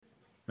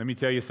Let me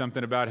tell you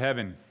something about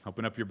heaven.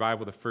 Open up your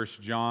Bible to 1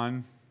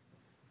 John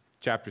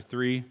chapter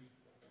 3.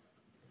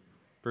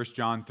 1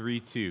 John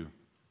 3:2.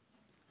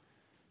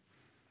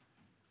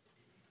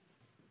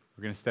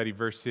 We're going to study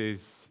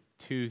verses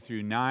 2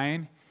 through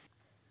 9.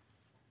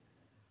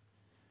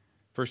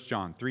 1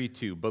 John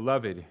 3:2.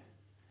 Beloved,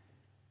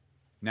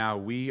 now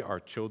we are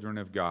children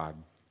of God,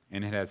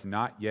 and it has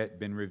not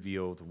yet been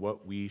revealed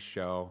what we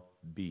shall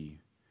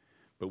be.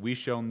 But we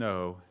shall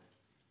know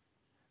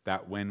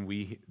that when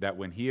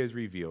he is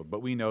revealed,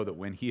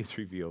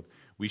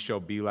 we shall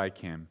be like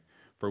him,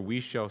 for we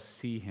shall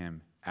see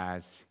him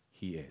as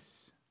he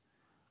is.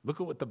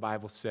 Look at what the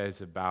Bible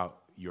says about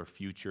your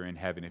future in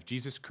heaven. If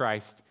Jesus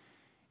Christ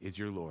is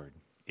your Lord,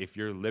 if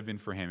you're living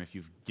for him, if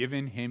you've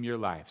given him your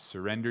life,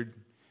 surrendered,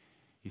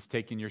 he's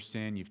taken your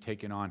sin, you've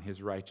taken on his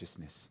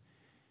righteousness.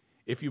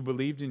 If you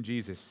believed in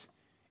Jesus,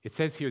 it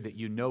says here that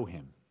you know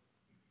him.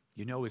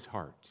 You know his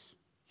heart.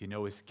 You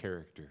know his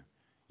character.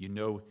 You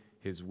know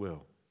his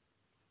will.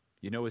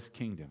 You know his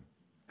kingdom.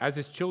 As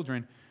his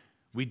children,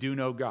 we do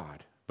know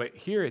God. But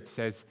here it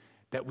says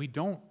that we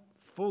don't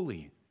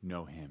fully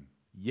know him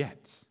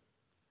yet.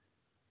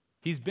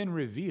 He's been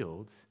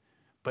revealed,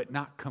 but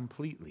not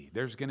completely.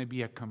 There's going to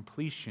be a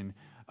completion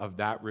of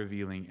that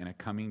revealing in a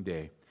coming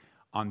day.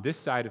 On this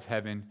side of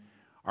heaven,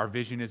 our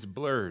vision is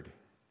blurred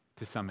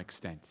to some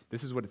extent.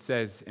 This is what it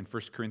says in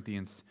 1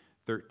 Corinthians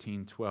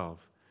 13:12.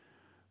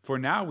 For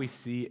now we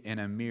see in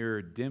a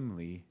mirror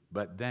dimly,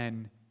 but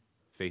then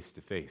face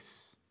to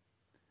face.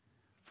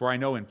 For I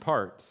know in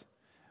part,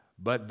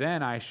 but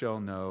then I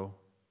shall know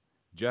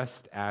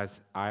just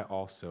as I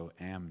also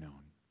am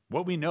known.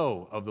 What we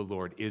know of the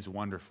Lord is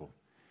wonderful.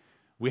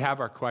 We have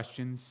our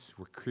questions.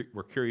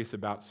 We're curious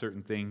about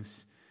certain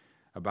things,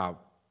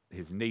 about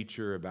his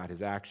nature, about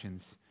his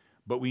actions.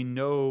 But we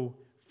know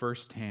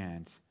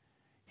firsthand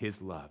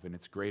his love, and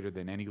it's greater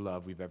than any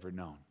love we've ever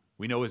known.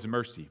 We know his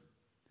mercy.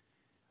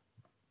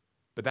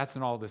 But that's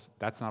not all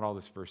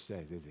this verse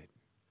says, is it?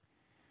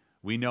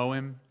 We know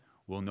him.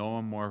 We'll know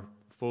him more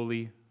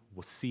fully.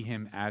 We'll see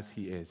him as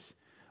he is.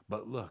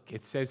 But look,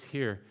 it says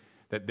here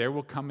that there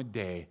will come a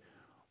day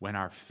when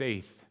our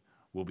faith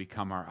will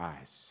become our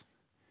eyes.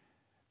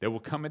 There will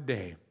come a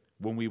day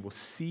when we will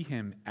see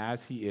him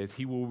as he is.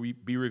 He will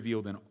be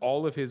revealed in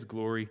all of his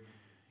glory.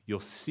 You'll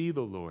see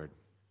the Lord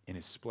in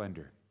his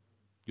splendor.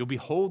 You'll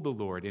behold the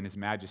Lord in his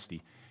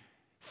majesty.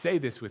 Say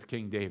this with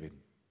King David.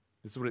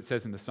 This is what it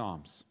says in the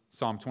Psalms.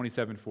 Psalm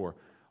 27:4.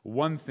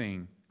 One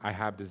thing I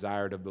have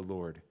desired of the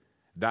Lord,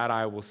 that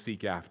I will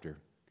seek after,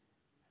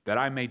 that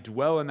I may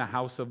dwell in the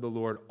house of the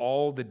Lord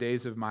all the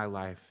days of my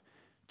life,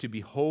 to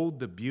behold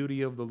the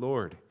beauty of the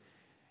Lord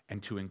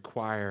and to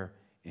inquire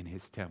in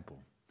his temple.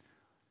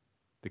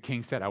 The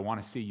king said, I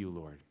want to see you,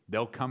 Lord.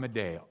 There'll come a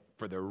day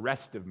for the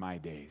rest of my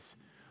days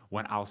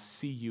when I'll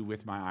see you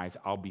with my eyes.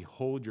 I'll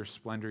behold your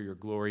splendor, your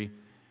glory.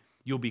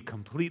 You'll be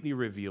completely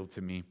revealed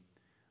to me.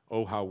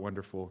 Oh, how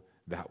wonderful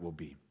that will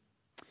be.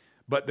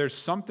 But there's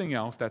something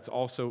else that's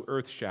also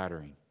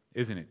earth-shattering,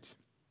 isn't it?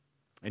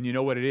 And you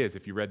know what it is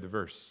if you read the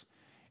verse.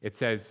 It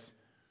says,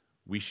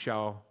 we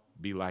shall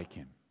be like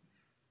him.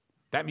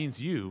 That means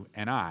you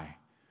and I,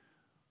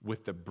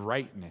 with the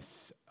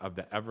brightness of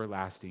the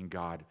everlasting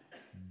God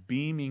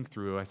beaming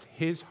through us,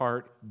 his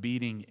heart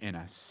beating in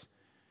us,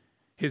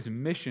 his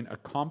mission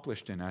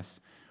accomplished in us,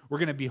 we're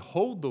going to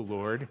behold the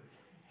Lord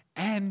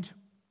and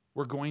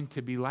we're going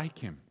to be like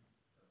him.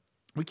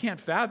 We can't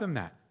fathom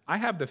that. I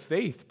have the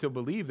faith to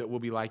believe that we'll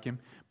be like him,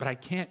 but I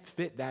can't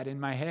fit that in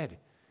my head.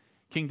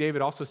 King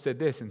David also said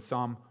this in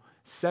Psalm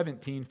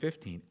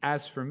 17:15.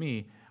 As for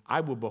me, I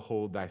will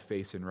behold thy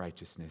face in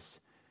righteousness.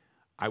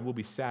 I will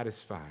be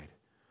satisfied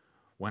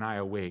when I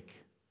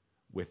awake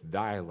with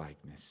thy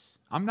likeness.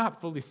 I'm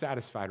not fully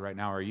satisfied right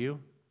now, are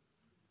you?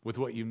 With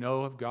what you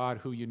know of God,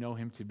 who you know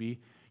him to be.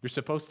 You're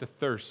supposed to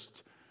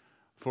thirst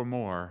for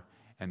more,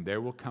 and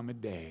there will come a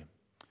day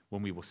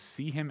when we will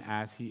see him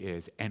as he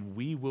is, and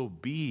we will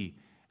be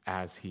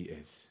as he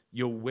is.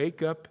 You'll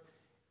wake up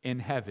in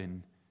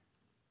heaven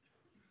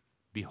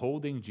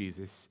beholding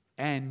Jesus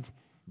and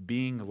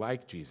being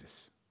like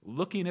Jesus,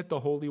 looking at the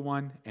Holy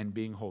One and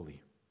being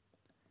holy.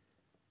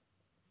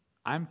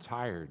 I'm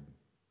tired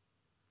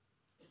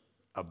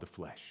of the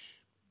flesh.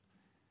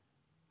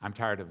 I'm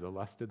tired of the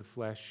lust of the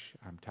flesh.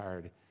 I'm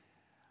tired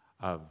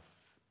of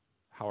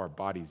how our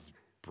bodies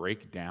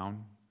break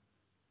down,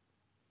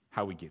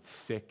 how we get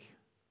sick.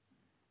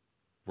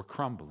 We're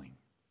crumbling.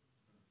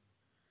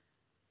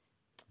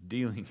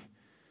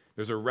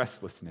 There's a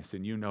restlessness,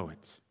 and you know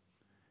it.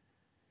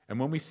 And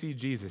when we see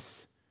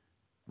Jesus,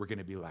 we're going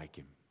to be like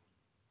him.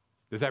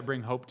 Does that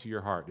bring hope to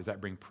your heart? Does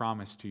that bring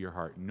promise to your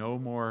heart? No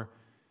more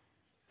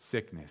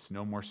sickness,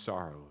 no more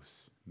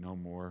sorrows, no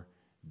more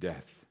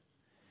death.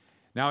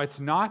 Now, it's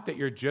not that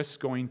you're just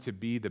going to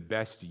be the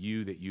best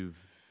you that you've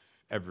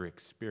ever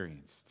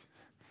experienced.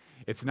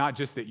 It's not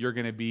just that you're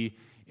going to be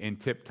in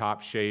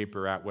tip-top shape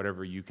or at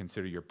whatever you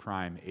consider your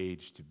prime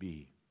age to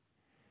be.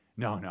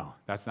 No,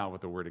 that's not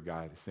what the Word of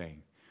God is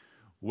saying.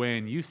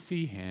 When you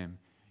see him,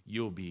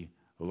 you'll be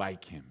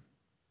like him.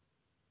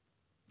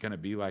 going to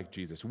be like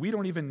Jesus. We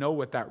don't even know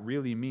what that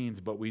really means,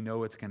 but we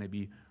know it's going to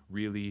be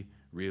really,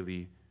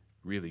 really,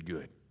 really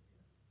good.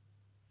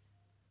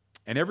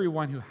 And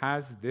everyone who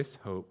has this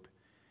hope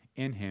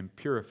in him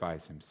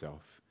purifies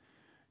himself,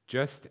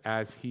 just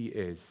as he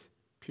is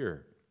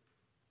pure.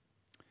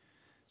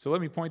 So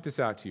let me point this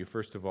out to you,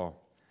 first of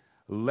all.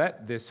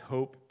 Let this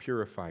hope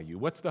purify you.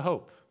 What's the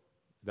hope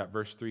that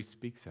verse 3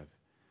 speaks of?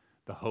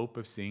 The hope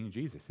of seeing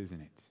Jesus,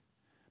 isn't it?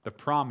 The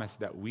promise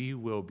that we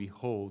will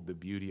behold the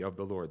beauty of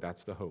the Lord.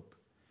 That's the hope.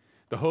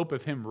 The hope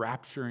of him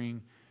rapturing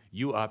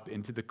you up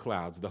into the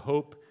clouds. The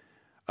hope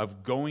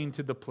of going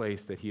to the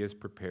place that he has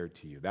prepared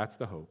to you. That's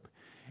the hope.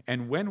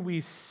 And when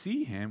we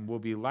see him, we'll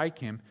be like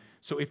him.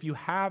 So if you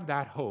have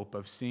that hope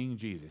of seeing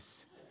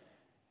Jesus,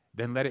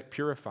 then let it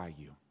purify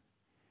you.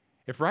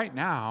 If right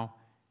now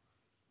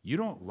you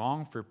don't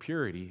long for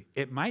purity,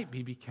 it might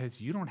be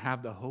because you don't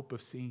have the hope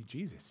of seeing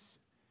Jesus.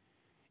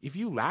 If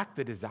you lack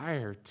the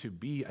desire to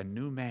be a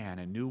new man,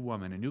 a new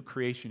woman, a new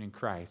creation in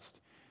Christ,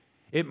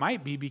 it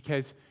might be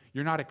because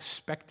you're not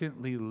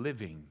expectantly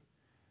living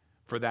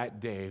for that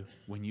day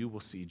when you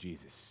will see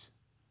Jesus.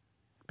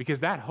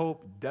 Because that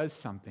hope does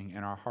something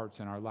in our hearts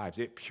and our lives.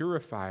 It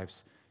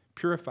purifies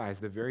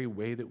the very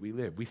way that we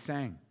live. We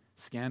sang,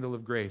 Scandal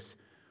of Grace,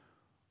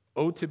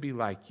 "Oh, to be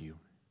like you,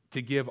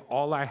 to give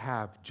all I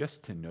have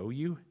just to know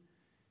you.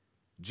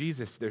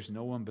 Jesus, there's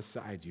no one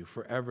beside you,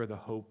 forever the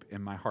hope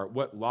in my heart."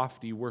 What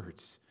lofty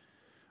words.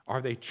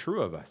 Are they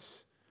true of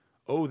us?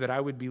 Oh, that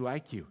I would be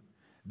like you.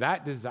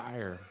 That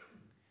desire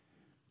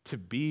to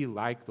be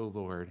like the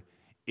Lord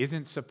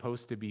isn't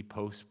supposed to be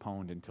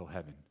postponed until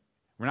heaven.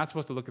 We're not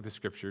supposed to look at the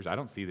scriptures. I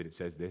don't see that it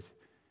says this.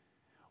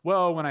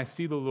 Well, when I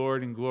see the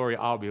Lord in glory,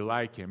 I'll be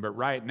like him. But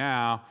right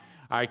now,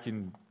 I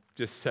can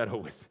just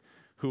settle with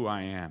who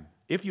I am.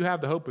 If you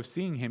have the hope of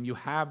seeing him, you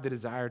have the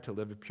desire to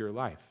live a pure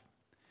life.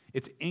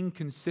 It's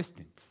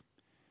inconsistent.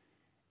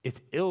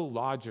 It's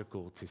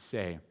illogical to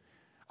say,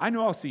 I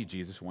know I'll see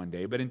Jesus one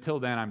day, but until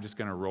then, I'm just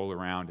going to roll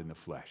around in the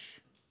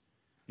flesh.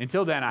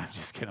 Until then, I'm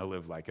just going to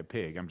live like a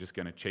pig. I'm just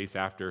going to chase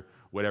after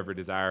whatever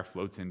desire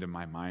floats into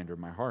my mind or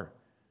my heart.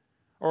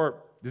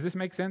 Or, does this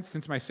make sense?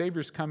 Since my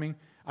Savior's coming,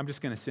 I'm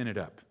just going to sin it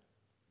up.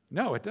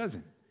 No, it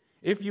doesn't.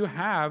 If you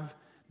have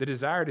the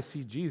desire to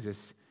see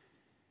Jesus,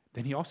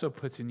 then he also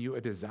puts in you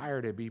a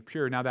desire to be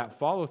pure. Now, that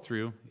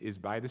follow-through is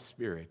by the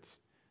Spirit,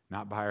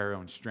 not by our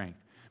own strength.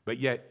 But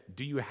yet,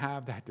 do you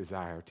have that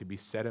desire to be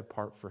set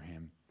apart for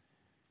him,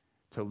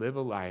 to live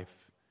a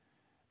life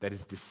that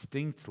is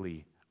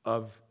distinctly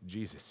of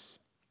Jesus?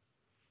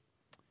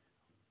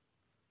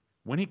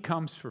 When he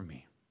comes for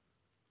me,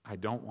 I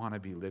don't want to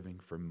be living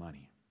for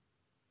money.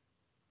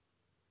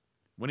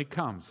 When he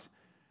comes,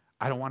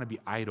 I don't want to be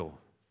idle.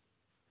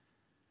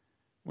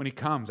 When he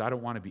comes, I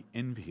don't want to be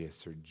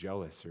envious or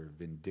jealous or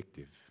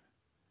vindictive.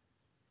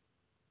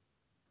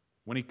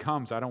 When he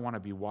comes, I don't want to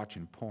be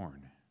watching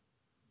porn.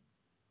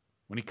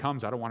 When he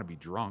comes, I don't want to be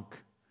drunk.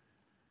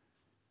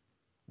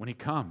 When he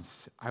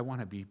comes, I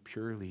want to be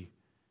purely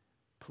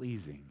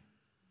pleasing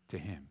to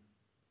him.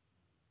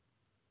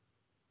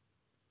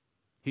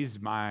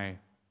 He's my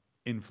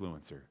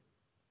influencer.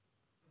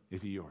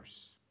 Is he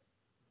yours?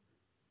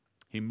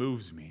 He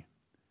moves me.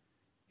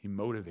 He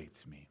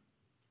motivates me.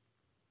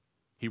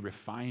 He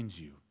refines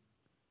you.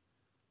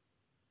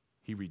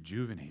 He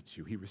rejuvenates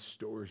you. He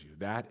restores you.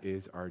 That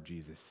is our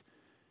Jesus.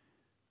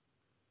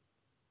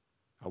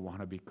 I want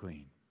to be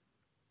clean.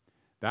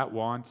 That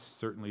want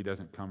certainly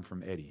doesn't come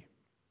from Eddie.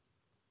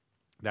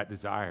 That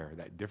desire,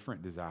 that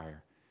different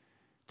desire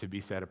to be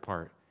set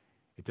apart,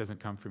 it doesn't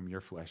come from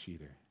your flesh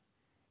either.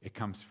 It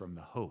comes from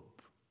the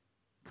hope.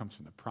 It comes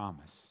from the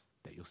promise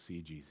that you'll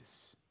see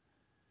Jesus.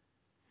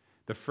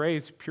 The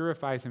phrase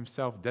purifies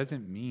himself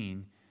doesn't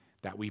mean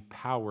that we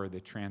power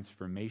the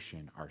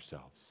transformation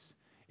ourselves.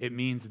 It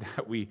means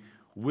that we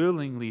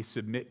willingly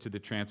submit to the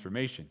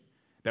transformation,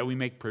 that we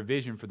make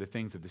provision for the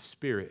things of the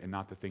Spirit and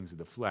not the things of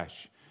the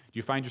flesh. Do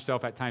you find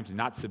yourself at times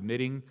not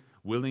submitting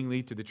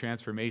willingly to the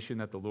transformation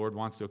that the Lord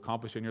wants to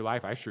accomplish in your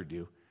life? I sure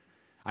do.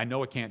 I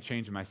know I can't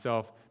change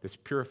myself. This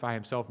purify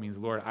himself means,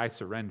 Lord, I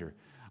surrender.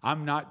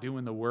 I'm not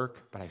doing the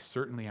work, but I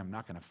certainly am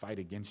not going to fight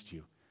against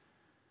you.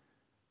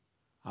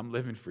 I'm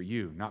living for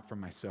you, not for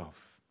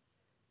myself.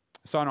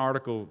 I saw an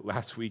article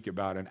last week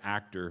about an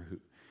actor,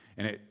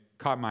 and it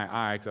caught my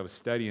eye because I was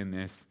studying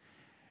this,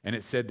 and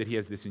it said that he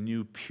has this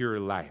new pure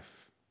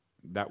life.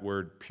 That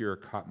word pure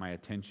caught my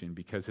attention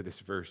because of this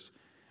verse.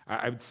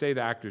 I would say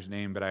the actor's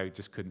name, but I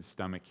just couldn't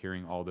stomach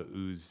hearing all the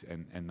oohs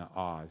and the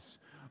ahs.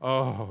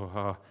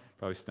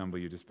 Probably stumble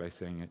you just by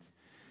saying it.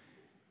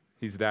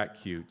 He's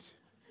that cute.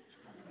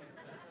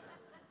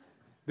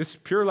 This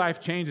pure life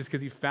changes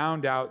because he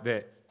found out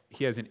that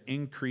he has an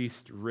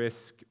increased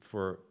risk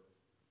for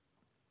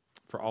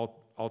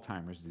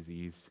Alzheimer's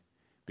disease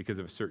because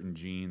of a certain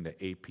gene,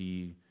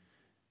 the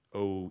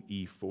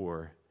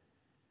APOE4.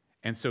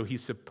 And so he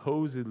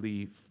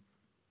supposedly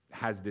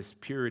has this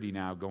purity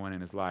now going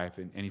in his life.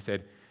 And he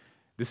said,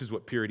 this is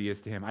what purity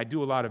is to him. I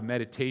do a lot of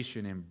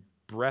meditation and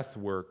breath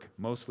work,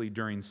 mostly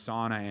during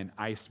sauna and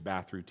ice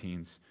bath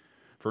routines.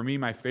 For me,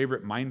 my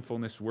favorite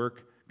mindfulness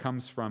work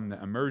comes from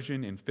the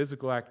immersion in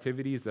physical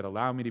activities that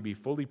allow me to be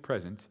fully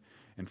present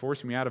and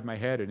force me out of my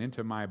head and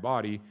into my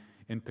body,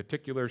 in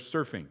particular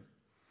surfing.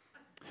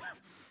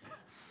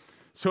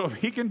 So if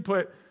he can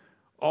put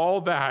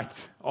all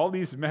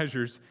these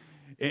measures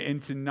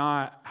into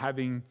not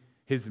having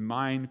his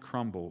mind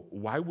crumble,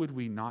 why would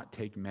we not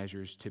take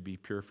measures to be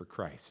pure for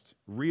Christ?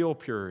 Real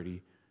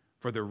purity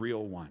for the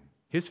real one.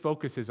 His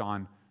focus is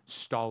on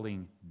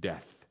stalling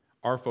death.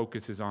 Our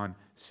focus is on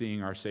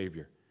seeing our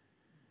Savior.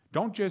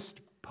 Don't just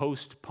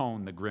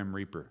postpone the Grim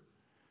Reaper.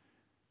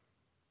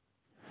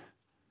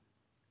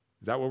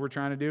 Is that what we're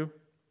trying to do?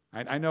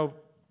 I know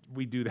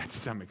we do that to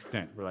some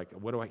extent. We're like,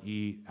 what do I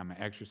eat? Am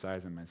I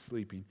exercising? Am I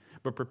sleeping?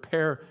 But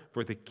prepare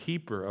for the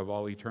keeper of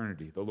all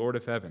eternity, the Lord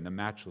of heaven, the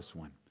matchless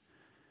one.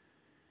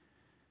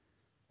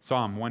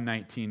 Psalm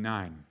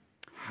 119:9.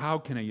 How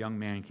can a young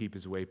man keep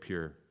his way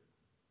pure?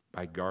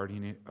 By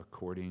guarding it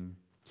according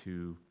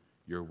to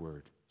your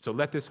word. So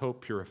let this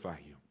hope purify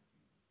you.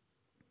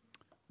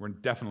 We're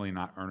definitely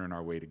not earning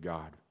our way to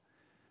God.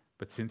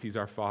 But since he's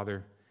our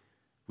Father,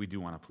 we do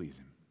want to please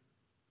him.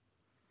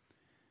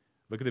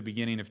 Look at the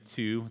beginning of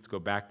 2. Let's go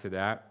back to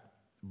that.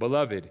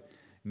 Beloved,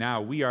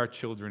 now we are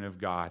children of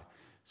God.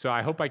 So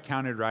I hope I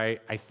counted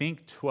right. I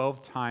think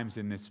 12 times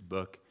in this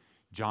book,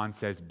 John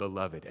says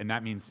beloved. And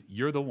that means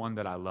you're the one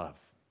that I love.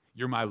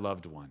 You're my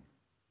loved one.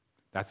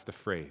 That's the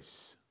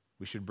phrase.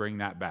 We should bring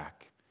that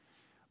back.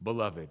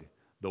 Beloved,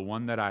 the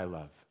one that I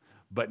love.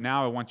 But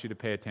now I want you to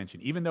pay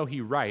attention. Even though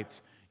he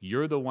writes,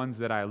 you're the ones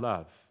that I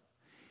love,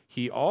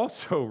 he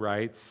also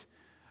writes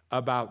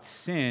about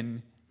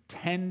sin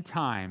 10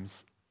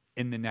 times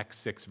in the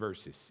next 6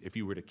 verses, if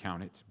you were to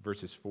count it,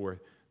 verses 4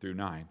 through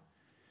 9.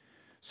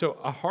 So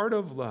a heart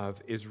of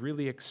love is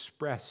really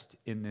expressed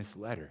in this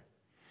letter.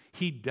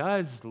 He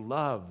does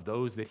love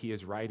those that he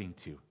is writing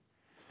to,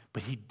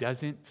 but he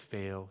doesn't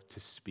fail to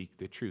speak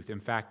the truth.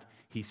 In fact,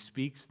 he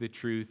speaks the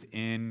truth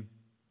in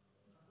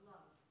love.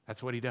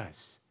 That's what he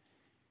does.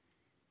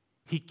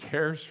 He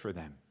cares for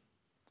them.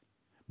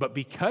 But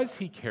because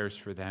he cares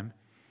for them,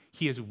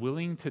 he is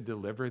willing to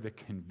deliver the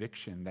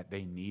conviction that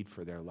they need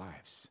for their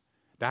lives.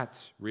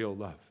 That's real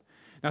love.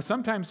 Now,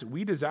 sometimes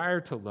we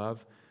desire to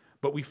love,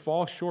 but we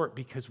fall short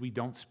because we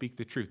don't speak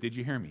the truth. Did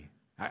you hear me?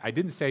 I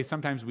didn't say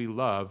sometimes we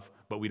love,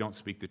 but we don't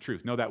speak the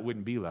truth. No, that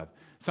wouldn't be love.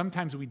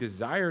 Sometimes we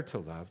desire to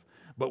love,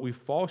 but we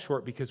fall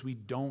short because we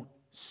don't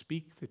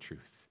speak the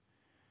truth.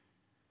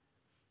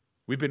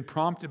 We've been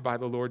prompted by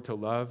the Lord to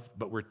love,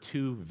 but we're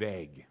too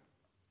vague.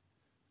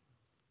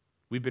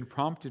 We've been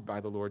prompted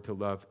by the Lord to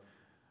love,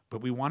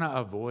 but we want to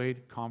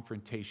avoid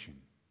confrontation.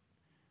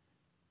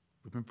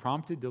 We've been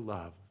prompted to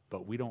love,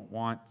 but we don't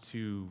want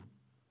to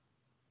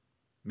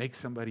make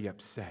somebody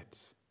upset.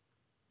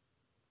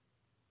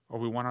 Or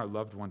we want our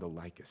loved one to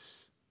like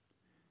us.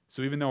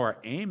 So even though our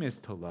aim is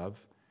to love,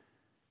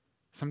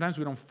 sometimes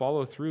we don't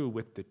follow through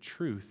with the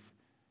truth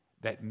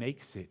that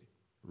makes it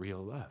real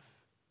love.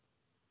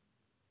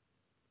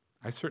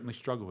 I certainly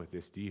struggle with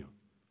this, do you?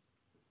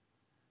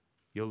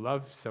 You'll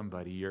love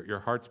somebody, your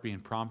heart's being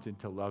prompted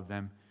to love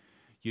them.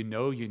 You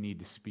know you need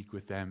to speak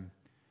with them,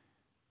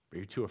 but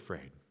you're too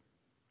afraid.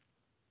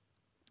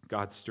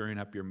 God's stirring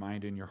up your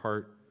mind and your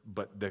heart,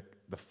 but the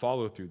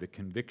follow-through, the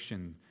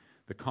conviction,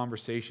 the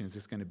conversation is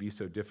just going to be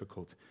so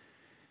difficult.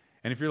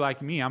 And if you're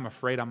like me, I'm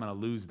afraid I'm going to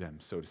lose them,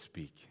 so to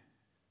speak,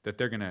 that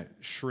they're going to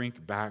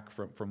shrink back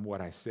from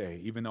what I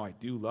say, even though I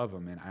do love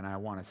them and I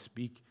want to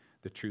speak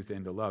the truth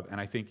into love.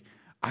 And I think,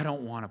 I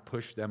don't want to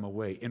push them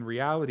away. In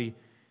reality,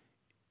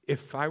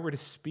 if I were to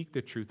speak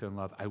the truth in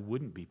love, I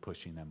wouldn't be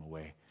pushing them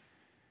away.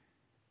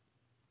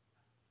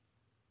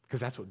 Because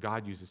that's what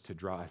God uses to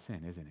draw us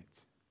in, isn't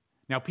it?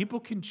 Now, people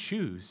can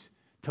choose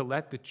to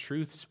let the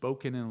truth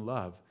spoken in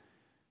love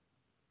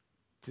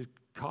to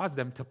cause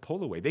them to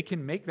pull away. They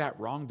can make that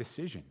wrong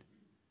decision,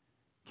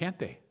 can't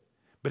they?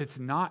 But it's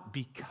not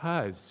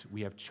because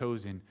we have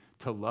chosen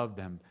to love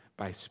them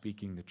by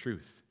speaking the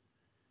truth.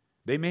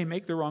 They may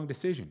make the wrong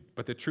decision,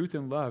 but the truth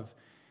in love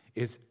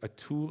is a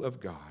tool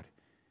of God.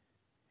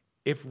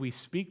 If we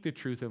speak the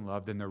truth in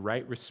love, then the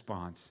right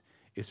response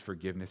is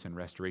forgiveness and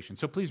restoration.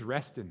 So please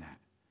rest in that.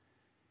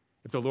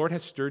 If the Lord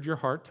has stirred your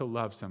heart to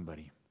love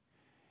somebody,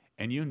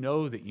 and you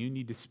know that you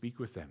need to speak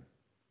with them,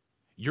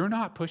 you're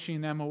not pushing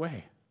them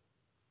away.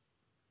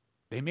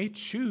 They may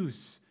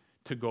choose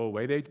to go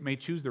away. They may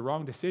choose the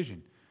wrong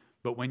decision.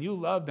 But when you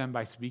love them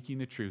by speaking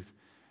the truth,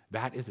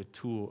 that is a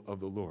tool of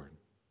the Lord.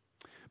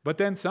 But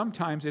then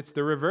sometimes it's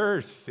the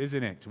reverse,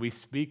 isn't it? We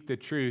speak the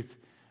truth,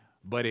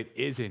 but it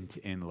isn't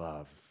in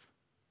love.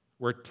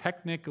 We're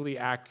technically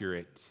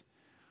accurate,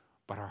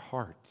 but our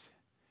heart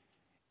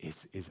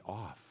is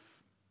off.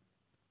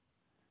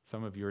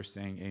 Some of you are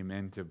saying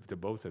amen to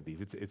both of these.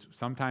 It's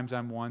sometimes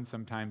I'm one,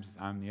 sometimes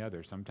I'm the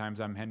other.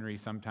 Sometimes I'm Henry,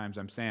 sometimes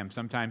I'm Sam.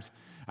 Sometimes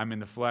I'm in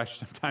the flesh,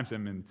 sometimes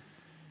I'm in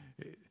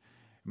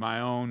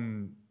my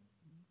own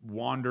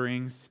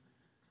wanderings.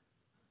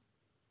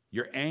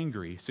 You're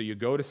angry, so you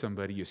go to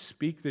somebody, you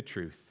speak the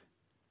truth,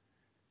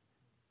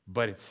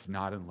 but it's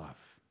not in love.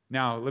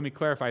 Now, let me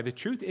clarify. The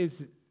truth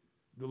is,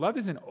 the love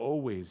isn't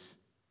always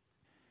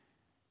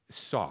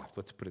soft,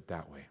 let's put it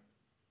that way.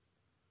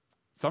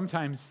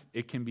 Sometimes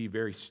it can be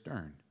very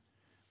stern,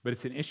 but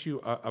it's an issue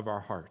of our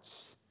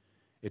hearts.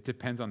 It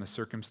depends on the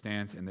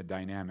circumstance and the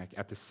dynamic.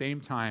 At the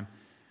same time,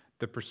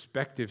 the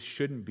perspective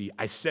shouldn't be,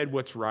 I said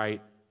what's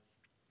right.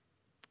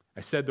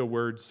 I said the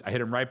words. I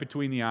hit him right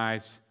between the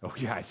eyes. Oh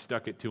yeah, I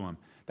stuck it to him.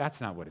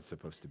 That's not what it's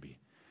supposed to be.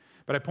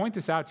 But I point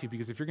this out to you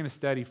because if you're going to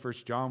study 1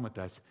 John with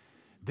us,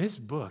 this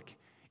book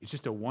is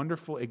just a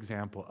wonderful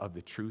example of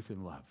the truth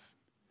and love.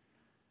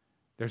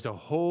 There's a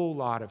whole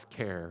lot of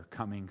care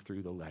coming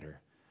through the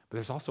letter, but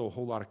there's also a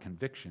whole lot of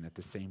conviction at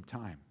the same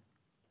time.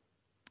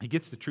 He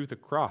gets the truth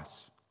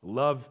across,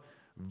 love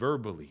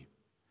verbally.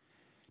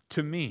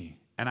 To me,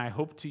 and I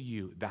hope to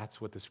you, that's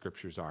what the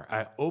scriptures are.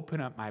 I open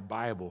up my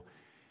Bible.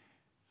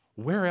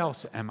 Where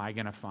else am I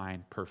going to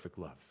find perfect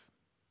love?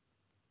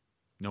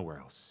 Nowhere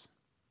else.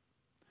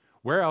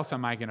 Where else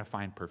am I going to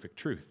find perfect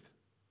truth?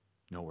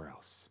 Nowhere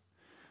else.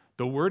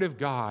 The Word of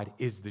God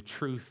is the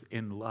truth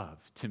in love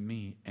to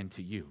me and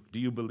to you. Do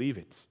you believe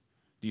it?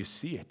 Do you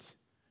see it?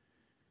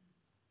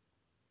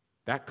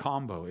 That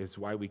combo is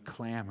why we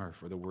clamor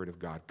for the Word of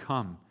God.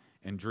 Come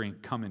and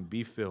drink. Come and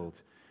be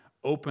filled.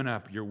 Open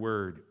up your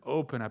Word.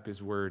 Open up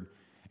His Word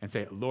and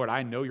say, Lord,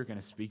 I know you're going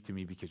to speak to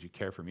me because you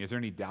care for me. Is there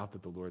any doubt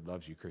that the Lord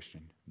loves you,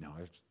 Christian? No,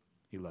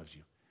 He loves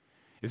you.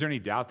 Is there any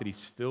doubt that He's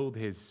filled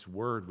His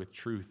Word with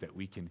truth that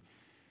we can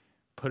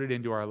put it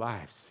into our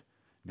lives?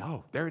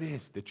 No, there it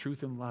is, the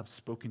truth and love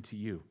spoken to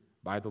you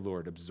by the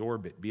Lord.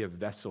 Absorb it. Be a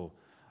vessel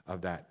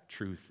of that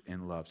truth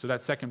and love. So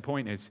that second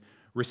point is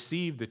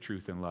receive the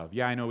truth and love.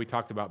 Yeah, I know we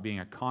talked about being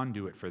a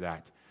conduit for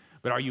that,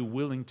 but are you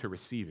willing to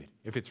receive it?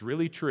 If it's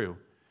really true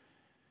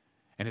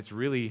and it's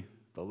really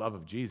the love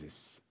of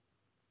Jesus,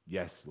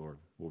 yes, Lord,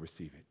 we'll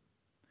receive it.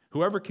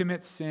 Whoever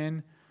commits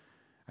sin,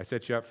 I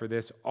set you up for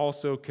this,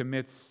 also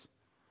commits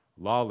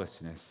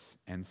lawlessness,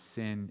 and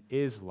sin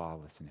is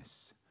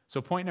lawlessness.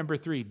 So point number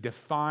 3,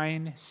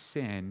 define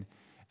sin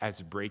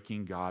as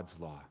breaking God's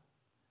law.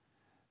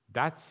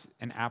 That's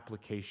an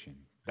application.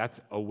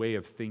 That's a way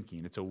of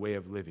thinking. It's a way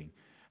of living.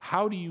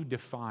 How do you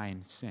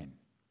define sin?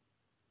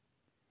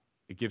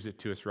 It gives it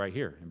to us right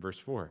here in verse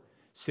 4.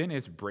 Sin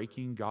is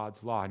breaking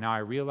God's law. Now I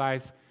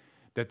realize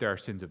that there are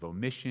sins of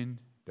omission,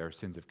 there are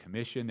sins of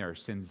commission, there are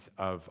sins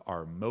of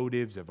our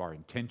motives, of our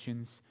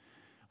intentions.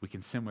 We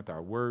can sin with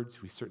our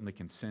words. We certainly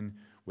can sin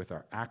with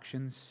our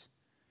actions.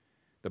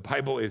 The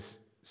Bible is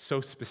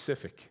so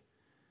specific,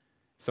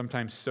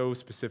 sometimes so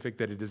specific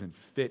that it doesn't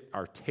fit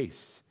our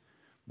tastes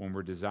when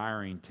we're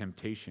desiring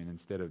temptation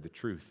instead of the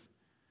truth.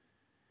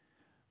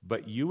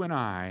 But you and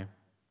I,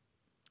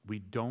 we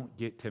don't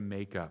get to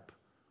make up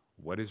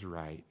what is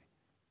right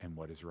and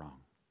what is wrong.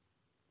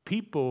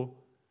 People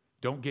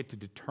don't get to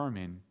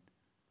determine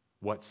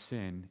what's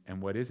sin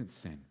and what isn't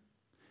sin.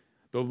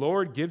 The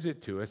Lord gives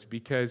it to us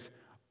because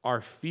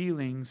our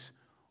feelings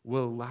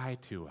will lie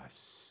to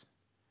us.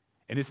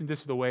 And isn't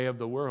this the way of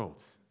the world?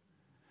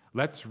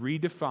 Let's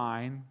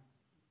redefine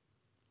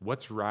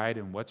what's right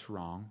and what's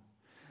wrong.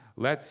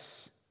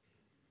 Let's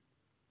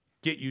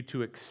get you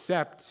to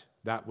accept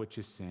that which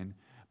is sin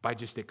by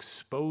just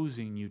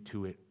exposing you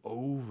to it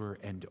over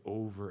and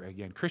over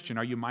again. Christian,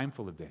 are you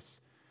mindful of this?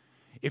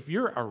 If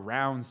you're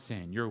around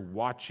sin, you're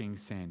watching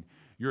sin,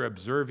 you're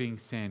observing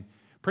sin,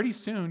 pretty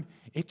soon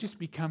it just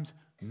becomes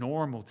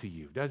normal to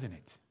you, doesn't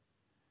it?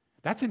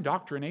 That's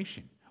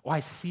indoctrination. Oh,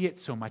 I see it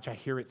so much. I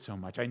hear it so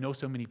much. I know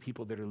so many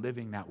people that are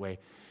living that way.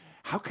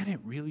 How can it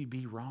really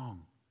be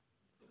wrong?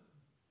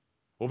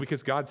 Well,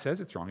 because God says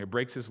it's wrong. It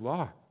breaks His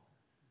law.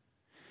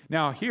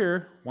 Now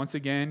here, once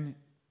again,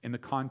 in the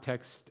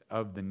context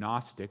of the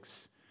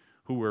Gnostics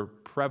who were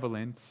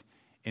prevalent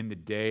in the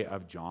day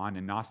of John,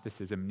 and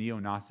Gnosticism,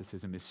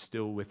 neo-Gnosticism is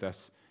still with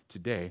us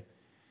today,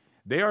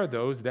 they are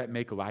those that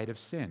make light of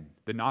sin.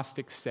 The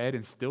Gnostics said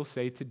and still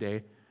say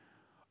today,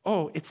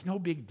 oh, it's no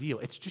big deal.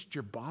 It's just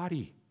your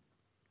body.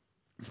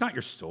 It's not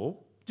your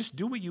soul. Just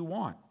do what you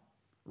want.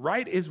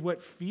 Right is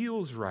what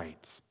feels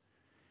right.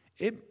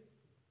 It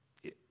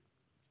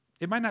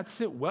might not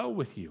sit well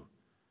with you,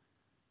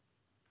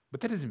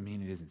 but that doesn't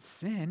mean it isn't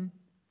sin.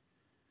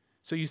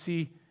 So you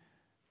see,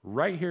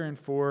 right here in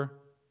 4,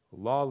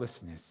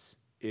 lawlessness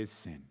is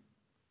sin.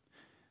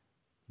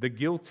 The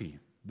guilty,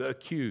 the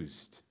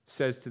accused,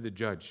 says to the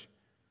judge,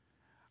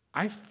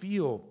 I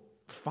feel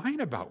fine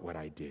about what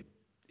I did.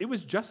 It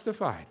was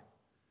justified.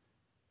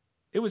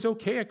 It was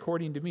okay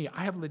according to me.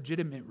 I have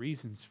legitimate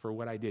reasons for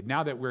what I did.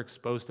 Now that we're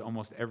exposed to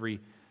almost every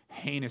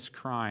heinous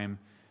crime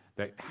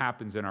that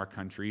happens in our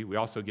country, we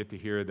also get to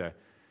hear the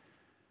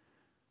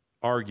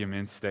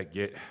arguments that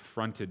get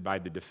fronted by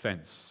the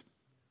defense,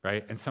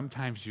 right? And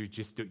sometimes do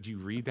you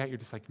read that? You're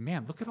just like,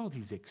 man, look at all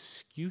these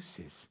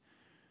excuses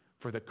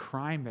for the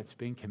crime that's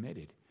being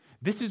committed.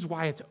 This is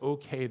why it's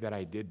okay that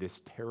I did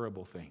this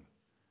terrible thing.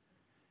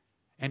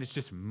 And it's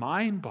just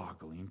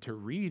mind-boggling to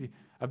read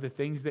of the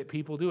things that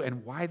people do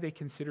and why they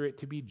consider it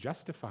to be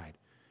justified.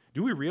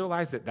 Do we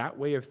realize that that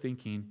way of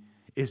thinking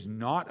is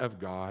not of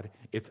God,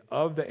 it's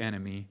of the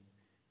enemy?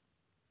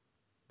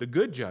 The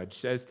good judge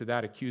says to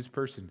that accused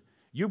person,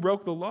 you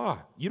broke the law.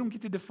 You don't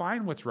get to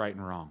define what's right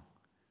and wrong.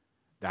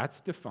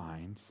 That's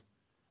defined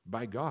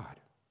by God.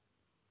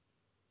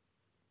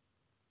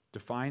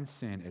 Define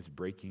sin as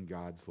breaking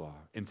God's law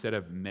instead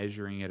of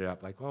measuring it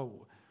up like,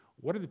 oh,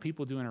 what are the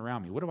people doing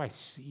around me? What do I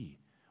see?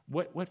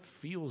 What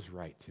feels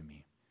right to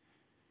me?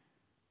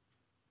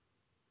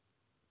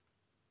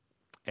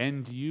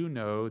 And you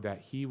know that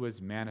he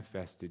was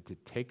manifested to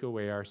take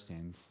away our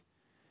sins,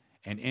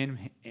 and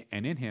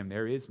in him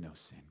there is no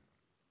sin.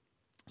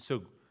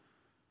 So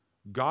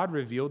God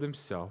revealed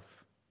himself.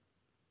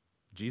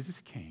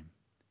 Jesus came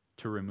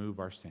to remove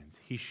our sins.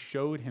 He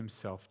showed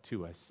himself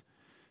to us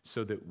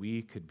so that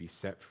we could be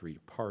set free,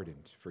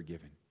 pardoned,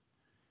 forgiven.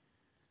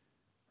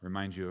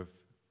 Remind you of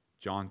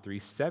John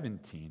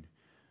 3:17.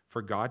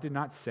 For God did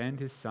not send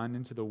his Son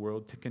into the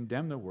world to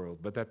condemn the world,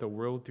 but that the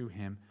world through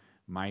him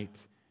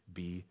might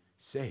be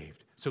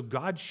saved. So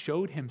God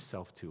showed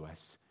himself to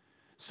us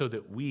so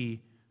that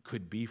we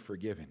could be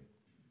forgiven.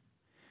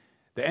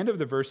 The end of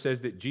the verse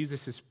says that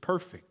Jesus is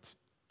perfect.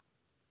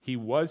 He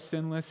was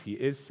sinless. He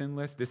is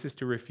sinless. This is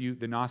to refute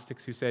the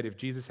Gnostics who said if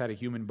Jesus had a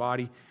human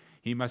body,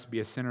 he must be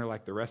a sinner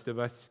like the rest of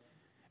us.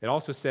 It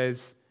also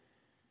says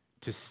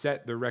to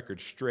set the record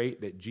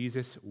straight that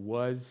Jesus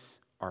was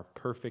our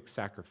perfect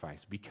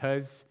sacrifice.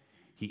 Because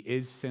he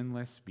is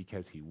sinless,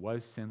 because he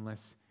was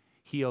sinless,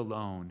 he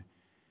alone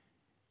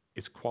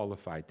is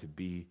qualified to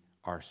be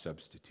our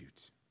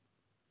substitute.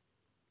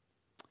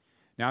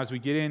 Now, as we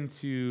get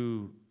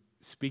into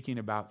speaking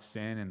about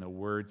sin, and the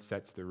word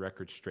sets the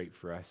record straight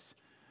for us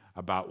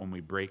about when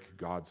we break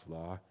God's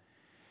law,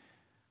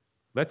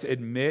 let's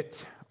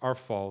admit our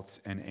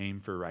faults and aim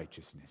for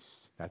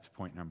righteousness. That's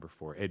point number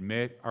 4.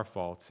 Admit our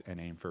faults and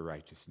aim for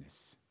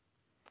righteousness.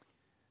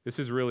 This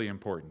is really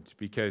important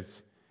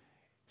because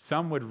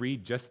some would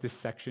read just this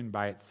section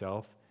by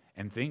itself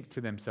and think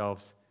to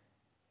themselves,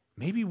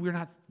 maybe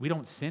we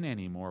don't sin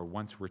anymore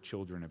once we're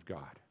children of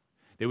God.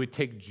 They would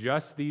take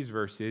just these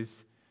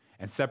verses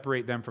and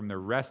separate them from the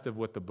rest of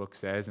what the book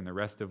says and the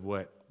rest of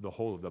what the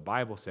whole of the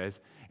Bible says,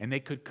 and they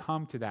could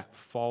come to that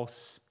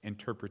false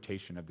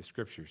interpretation of the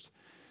Scriptures.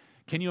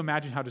 Can you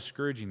imagine how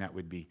discouraging that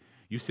would be?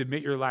 You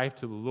submit your life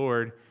to the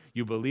Lord,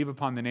 you believe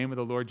upon the name of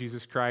the Lord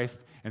Jesus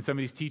Christ, and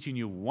somebody's teaching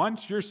you,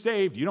 once you're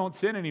saved, you don't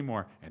sin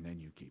anymore, and then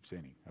you keep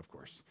sinning, of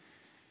course.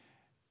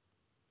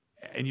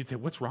 And you'd say,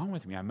 what's wrong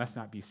with me? I must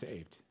not be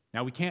saved.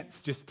 Now, we can't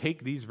just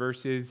take these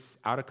verses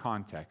out of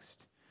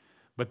context,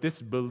 but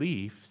this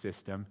belief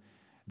system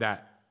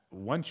that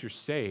once you're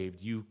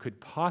saved, you could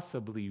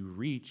possibly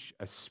reach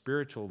a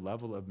spiritual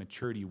level of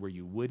maturity where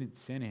you wouldn't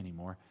sin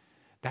anymore,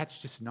 that's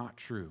just not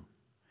true.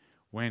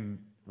 When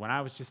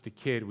I was just a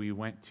kid, we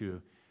went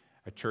to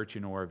a church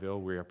in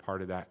Oroville. We were a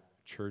part of that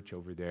church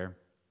over there.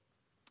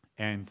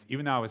 And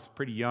even though I was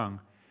pretty young,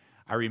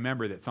 I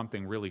remember that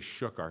something really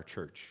shook our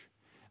church.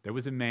 There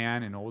was a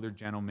man, an older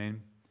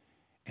gentleman,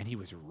 and he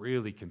was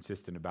really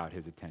consistent about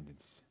his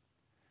attendance.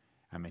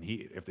 I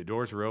mean, if the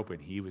doors were open,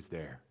 he was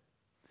there.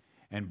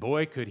 And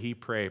boy, could he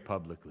pray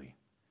publicly.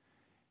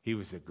 He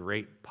was a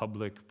great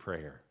public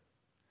prayer.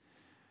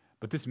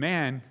 But this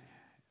man,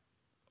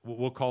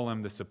 we'll call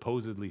him the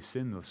supposedly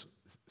sinless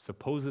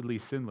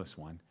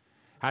one,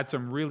 had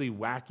some really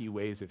wacky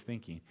ways of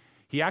thinking.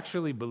 He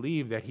actually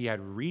believed that he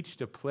had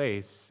reached a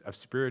place of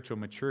spiritual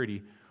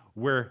maturity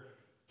where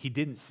he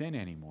didn't sin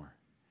anymore.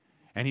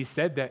 And he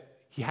said that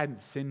he hadn't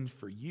sinned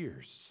for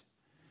years.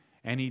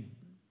 And he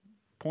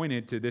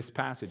pointed to this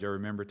passage. I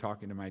remember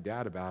talking to my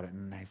dad about it,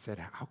 and I said,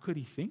 how could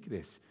he think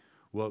this?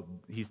 Well,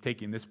 he's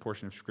taking this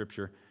portion of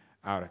Scripture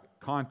out of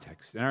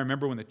context. And I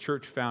remember when the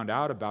church found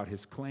out about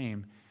his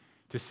claim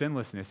to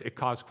sinlessness, it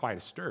caused quite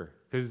a stir,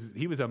 because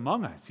he was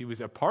among us. He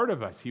was a part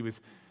of us. He was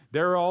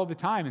there all the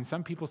time. And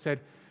some people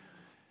said,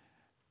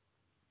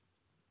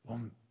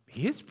 well,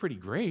 he is pretty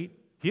great.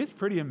 He is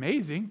pretty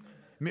amazing.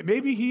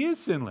 Maybe he is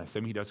sinless. I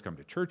mean, he does come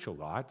to church a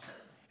lot,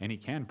 and he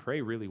can pray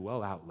really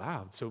well out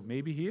loud, so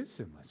maybe he is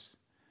sinless.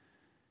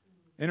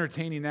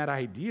 Entertaining that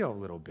idea a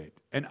little bit.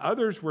 And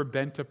others were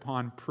bent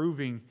upon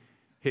proving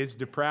his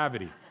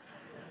depravity.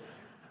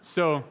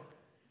 So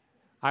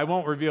I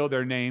won't reveal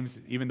their names,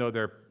 even though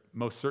they're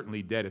most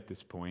certainly dead at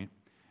this point.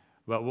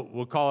 But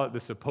we'll call it the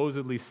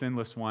supposedly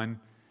sinless one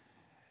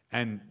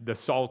and the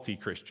salty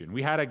Christian.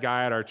 We had a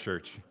guy at our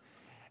church,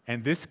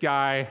 and this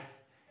guy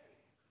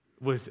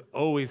was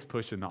always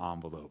pushing the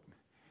envelope.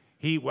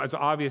 He was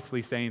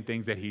obviously saying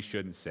things that he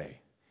shouldn't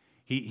say.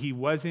 He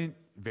wasn't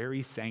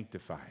very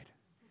sanctified.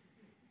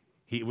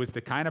 He was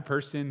the kind of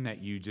person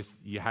that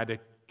you had to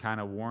kind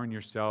of warn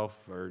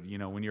yourself, or,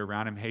 when you're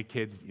around him, hey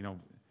kids,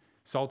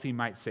 Salty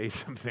might say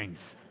some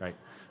things, right?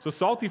 So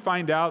Salty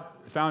found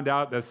out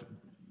that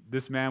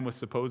this man was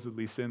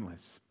supposedly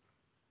sinless.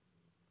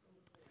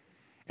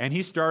 And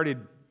he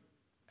started,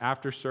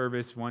 after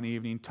service one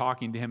evening,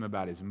 talking to him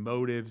about his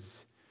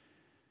motives,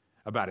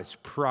 about his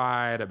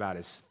pride, about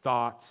his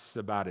thoughts,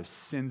 about his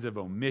sins of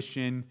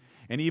omission,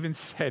 and even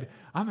said,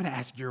 I'm going to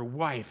ask your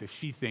wife if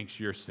she thinks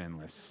you're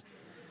sinless.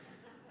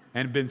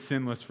 And been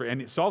sinless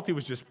and Salty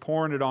was just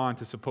pouring it on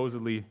to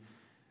supposedly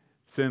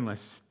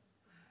sinless.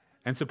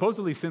 And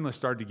supposedly sinless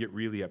started to get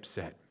really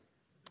upset.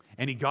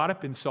 And he got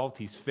up in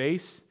Salty's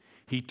face.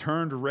 He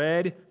turned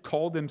red,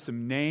 called them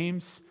some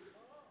names,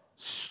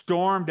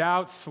 stormed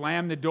out,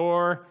 slammed the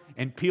door,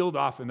 and peeled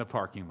off in the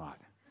parking lot.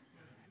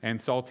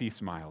 And Salty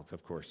smiled,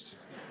 of course.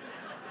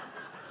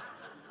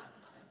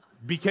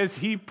 Because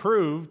he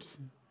proved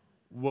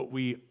what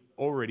we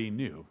already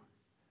knew,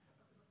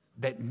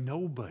 that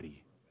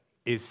nobody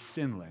is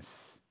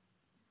sinless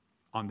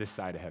on this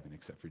side of heaven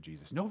except for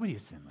Jesus. Nobody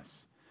is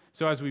sinless.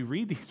 So as we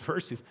read these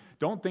verses,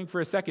 don't think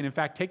for a second. In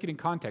fact, take it in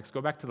context.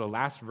 Go back to the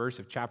last verse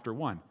of chapter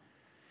 1.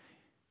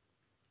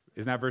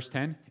 Isn't that verse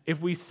 10?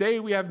 If we say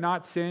we have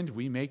not sinned,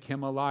 we make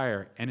him a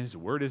liar, and his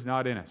word is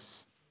not in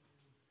us.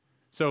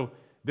 So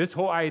this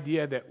whole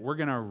idea that we're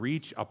going to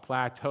reach a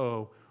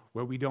plateau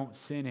where we don't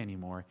sin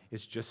anymore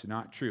is just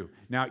not true.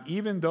 Now,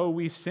 even though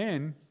we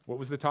sin, what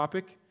was the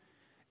topic?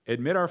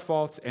 Admit our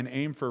faults and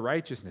aim for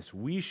righteousness.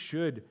 We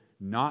should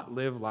not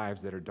live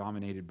lives that are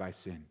dominated by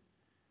sin.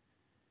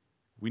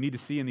 We need to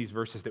see in these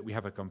verses that we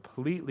have a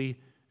completely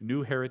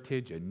new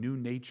heritage, a new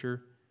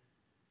nature.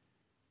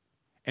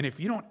 And if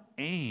you don't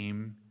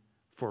aim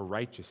for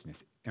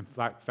righteousness, in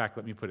fact,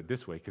 let me put it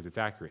this way because it's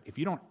accurate. If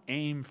you don't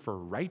aim for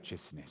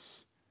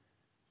righteousness,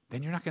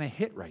 then you're not going to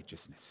hit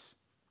righteousness.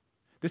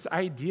 This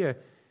idea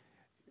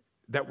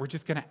that we're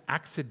just going to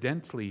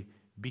accidentally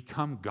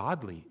become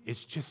godly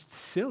is just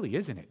silly,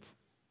 isn't it?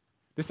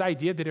 This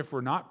idea that if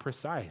we're not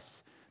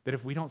precise, that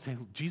if we don't say,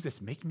 Jesus,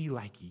 make me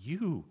like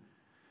you,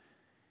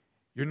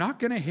 you're not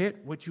going to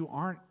hit what you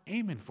aren't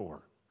aiming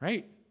for,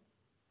 right?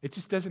 It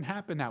just doesn't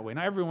happen that way.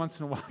 Now, every once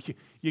in a while,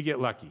 you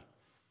get lucky.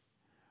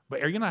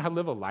 But are you going to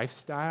live a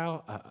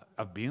lifestyle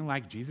of being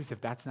like Jesus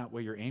if that's not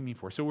what you're aiming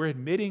for? So we're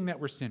admitting that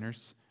we're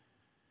sinners,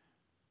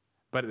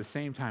 but at the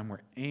same time,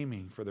 we're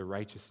aiming for the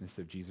righteousness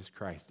of Jesus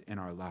Christ in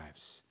our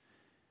lives.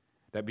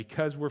 That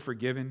because we're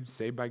forgiven,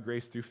 saved by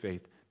grace through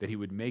faith, that he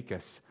would make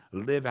us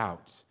live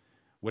out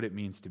what it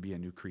means to be a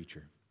new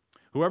creature.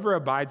 Whoever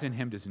abides in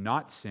him does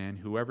not sin.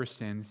 Whoever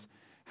sins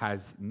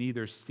has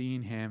neither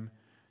seen him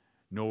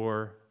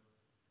nor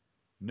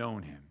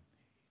known him.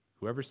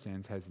 Whoever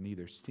sins has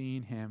neither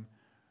seen him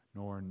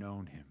nor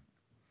known him.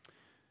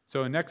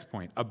 So the next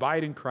point,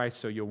 abide in Christ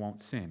so you won't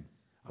sin.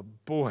 Oh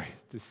boy,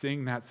 to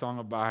sing that song,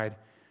 Abide,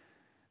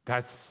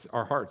 that's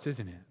our hearts,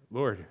 isn't it?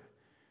 Lord,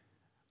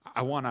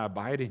 I want to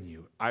abide in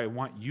you. I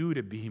want you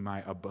to be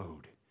my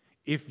abode.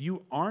 If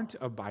you aren't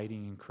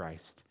abiding in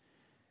Christ,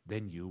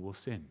 then you will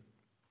sin.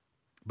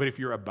 But if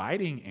you're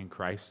abiding in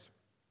Christ,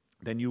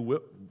 then you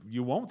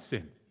won't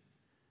sin.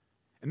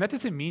 And that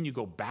doesn't mean you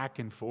go back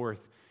and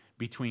forth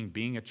between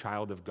being a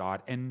child of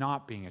God and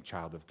not being a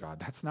child of God.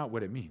 That's not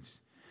what it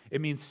means.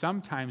 It means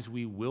sometimes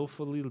we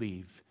willfully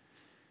leave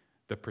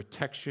the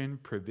protection,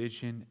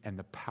 provision, and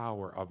the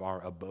power of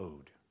our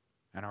abode.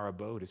 And our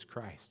abode is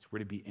Christ. We're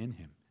to be in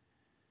him.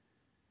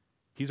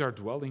 He's our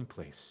dwelling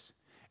place.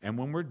 And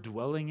when we're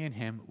dwelling in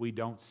him, we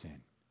don't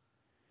sin.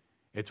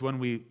 It's when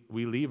we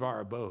leave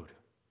our abode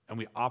and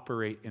we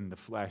operate in the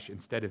flesh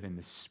instead of in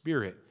the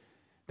spirit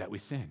that we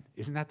sin.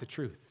 Isn't that the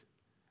truth?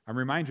 I'm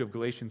reminded you of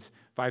Galatians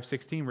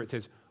 5:16 where it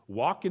says,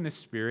 walk in the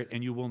spirit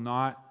and you will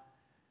not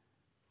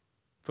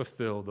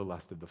fulfill the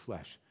lust of the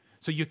flesh.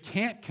 So you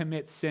can't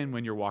commit sin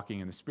when you're walking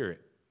in the spirit.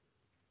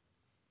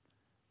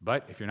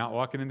 But if you're not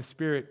walking in the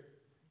spirit,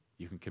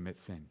 you can commit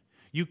sin.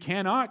 You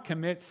cannot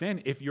commit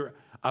sin if you're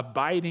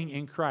abiding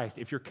in Christ,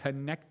 if you're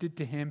connected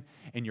to him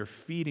and you're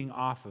feeding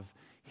off of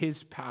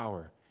his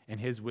power and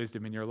his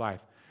wisdom in your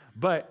life.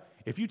 But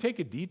if you take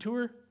a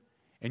detour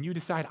and you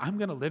decide, I'm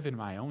going to live in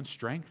my own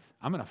strength,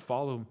 I'm going to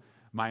follow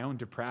my own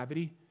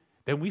depravity,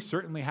 then we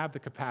certainly have the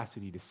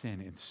capacity to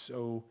sin in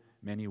so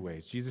many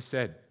ways. Jesus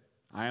said,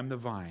 I am the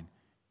vine,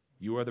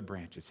 you are the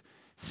branches.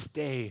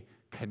 Stay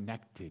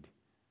connected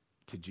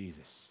to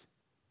Jesus.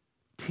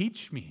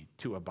 Teach me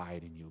to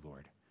abide in you,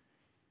 Lord.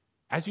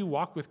 As you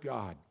walk with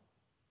God,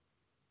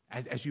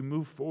 as you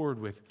move forward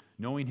with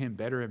knowing him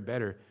better and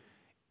better,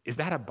 is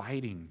that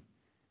abiding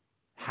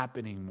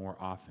happening more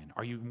often?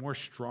 Are you more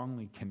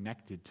strongly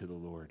connected to the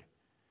Lord?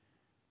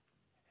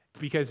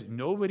 Because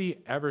nobody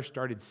ever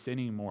started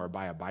sinning more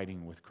by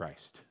abiding with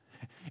Christ.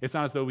 It's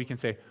not as though we can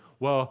say,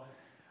 well,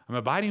 I'm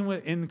abiding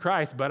in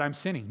Christ, but I'm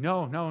sinning.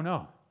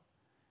 No.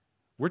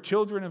 We're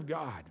children of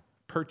God,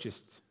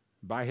 purchased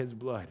by his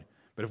blood.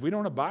 But if we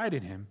don't abide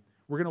in him,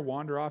 we're going to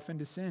wander off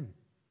into sin.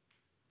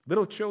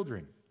 Little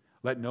children,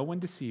 let no one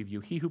deceive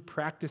you. He who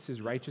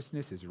practices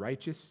righteousness is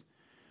righteous,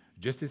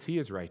 just as he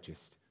is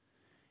righteous.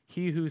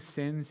 He who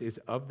sins is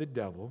of the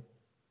devil,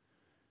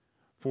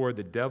 for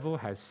the devil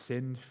has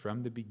sinned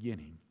from the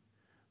beginning.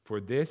 For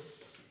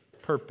this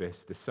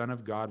purpose the Son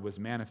of God was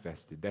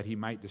manifested, that he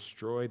might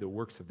destroy the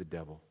works of the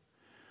devil.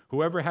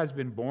 Whoever has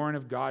been born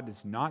of God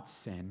does not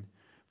sin,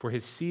 for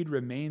his seed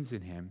remains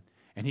in him,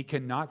 and he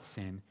cannot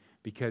sin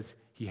because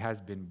he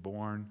has been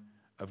born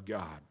of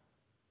God.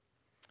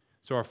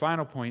 So our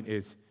final point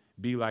is,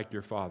 be like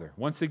your Father.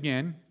 Once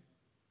again,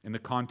 in the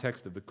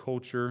context of the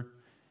culture,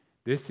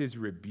 this is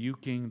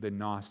rebuking the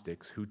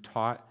Gnostics who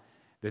taught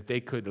that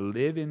they could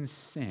live in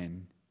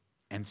sin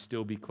and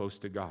still be close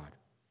to God.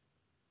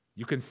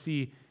 You can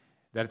see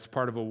that it's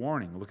part of a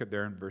warning. Look at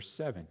there in verse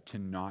 7, to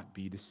not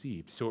be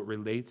deceived. So it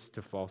relates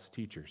to false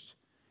teachers.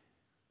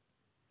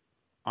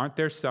 Aren't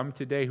there some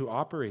today who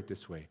operate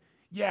this way?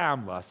 Yeah,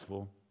 I'm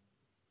lustful.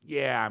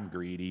 Yeah, I'm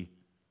greedy.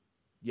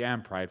 Yeah,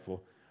 I'm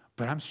prideful.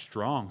 But I'm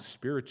strong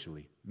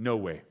spiritually. No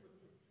way.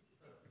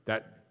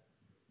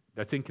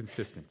 That's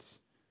inconsistent.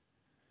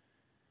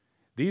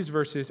 These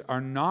verses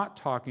are not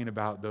talking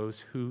about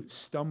those who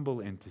stumble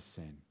into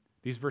sin.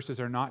 These verses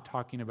are not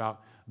talking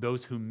about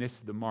those who miss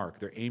the mark.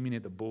 They're aiming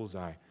at the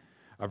bullseye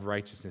of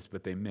righteousness,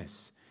 but they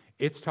miss.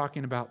 It's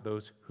talking about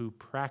those who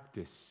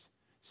practice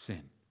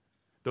sin,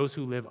 those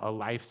who live a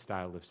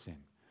lifestyle of sin,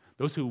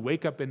 those who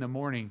wake up in the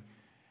morning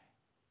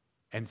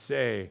and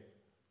say,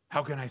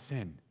 how can I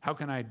sin? How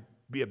can I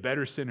be a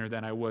better sinner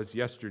than I was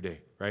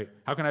yesterday, right?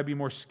 How can I be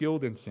more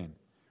skilled in sin?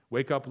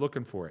 Wake up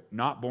looking for it,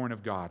 not born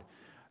of God.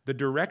 The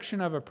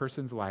direction of a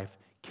person's life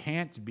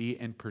can't be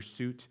in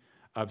pursuit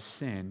of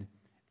sin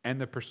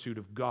and the pursuit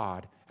of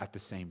God at the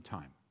same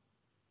time.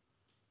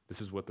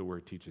 This is what the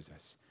Word teaches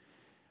us.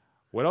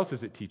 What else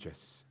does it teach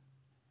us?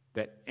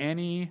 That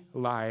any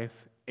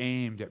life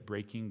aimed at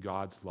breaking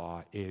God's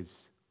law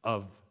is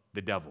of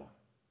the devil.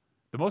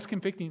 The most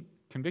convicting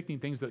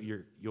things that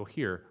you'll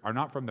hear are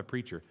not from the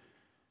preacher,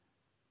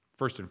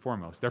 first and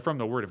foremost. They're from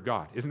the Word of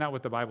God. Isn't that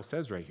what the Bible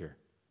says right here?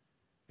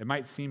 It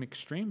might seem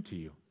extreme to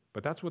you,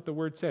 but that's what the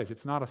Word says.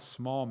 It's not a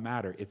small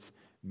matter. It's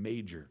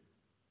major.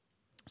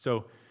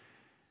 So,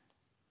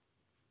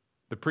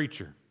 the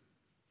preacher,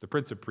 the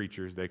Prince of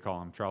Preachers, they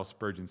call him, Charles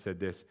Spurgeon, said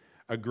this: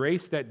 a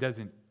grace that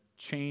doesn't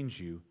change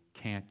you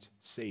can't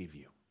save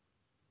you.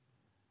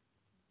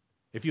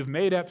 If you've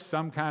made up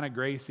some kind of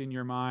grace in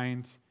your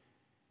mind,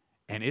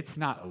 and it's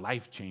not a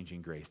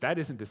life-changing grace, that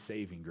isn't the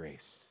saving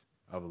grace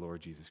of the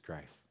Lord Jesus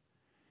Christ.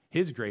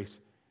 His grace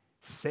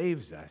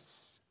saves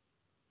us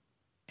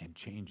and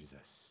changes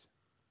us,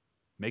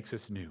 makes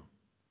us new.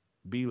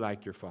 Be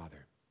like your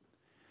Father.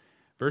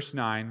 Verse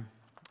 9,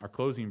 our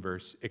closing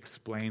verse,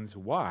 explains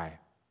why.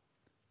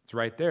 It's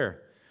right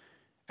there.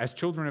 As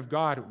children of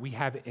God, we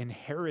have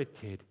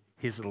inherited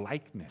His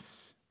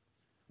likeness.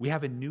 We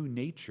have a new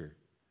nature.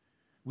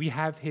 We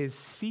have His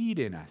seed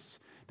in us.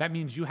 That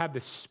means you have the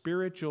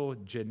spiritual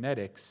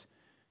genetics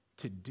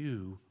to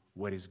do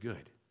what is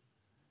good.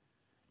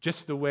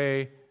 Just the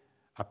way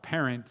a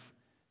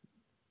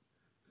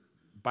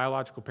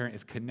biological parent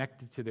is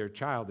connected to their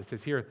child. It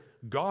says here,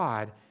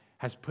 God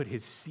has put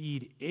His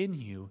seed in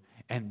you,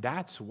 and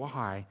that's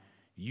why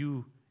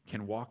you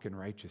can walk in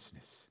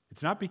righteousness.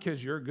 It's not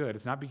because you're good.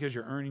 It's not because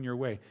you're earning your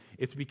way.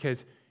 It's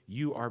because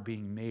you are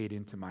being made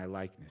into my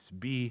likeness.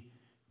 Be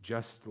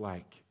just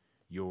like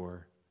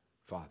your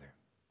Father.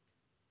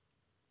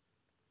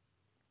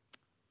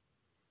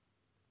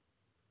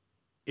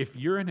 If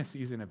you're in a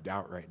season of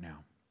doubt right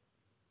now,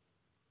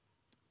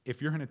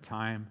 if you're in a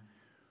time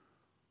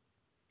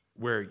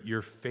where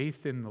your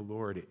faith in the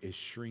Lord is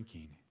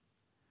shrinking,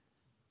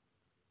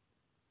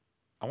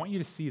 I want you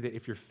to see that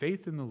if your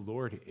faith in the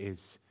Lord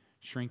is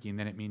shrinking,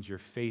 then it means your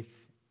faith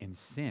in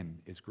sin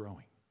is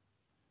growing.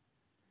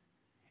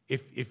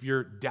 If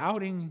you're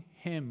doubting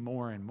Him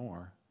more and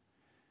more,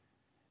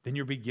 then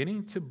you're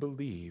beginning to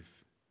believe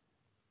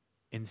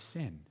in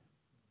sin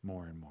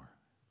more and more.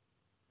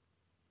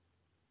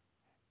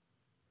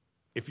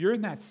 If you're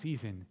in that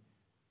season,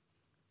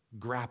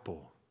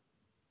 grapple,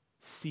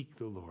 seek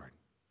the Lord.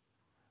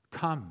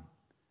 Come,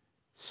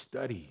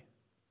 study,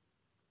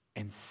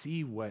 and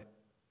see what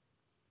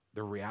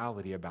the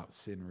reality about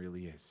sin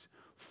really is.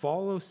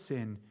 Follow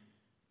sin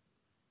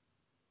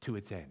to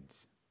its end.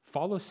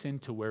 Follow sin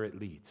to where it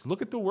leads.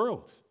 Look at the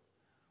world.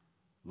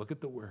 Look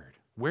at the Word.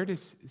 Where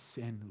does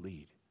sin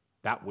lead?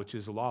 That which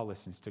is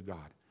lawlessness to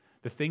God.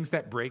 The things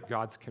that break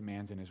God's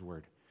commands in His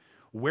Word.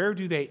 Where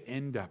do they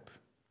end up?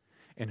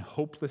 In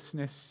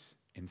hopelessness,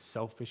 in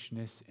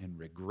selfishness, in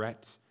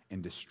regret,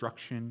 in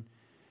destruction,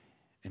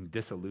 in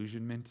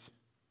disillusionment.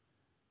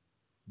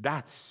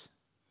 That's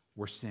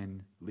where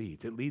sin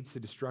leads. It leads to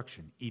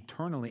destruction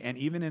eternally and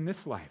even in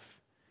this life.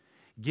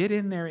 Get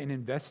in there and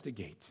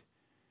investigate.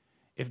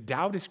 If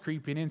doubt is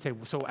creeping in, say,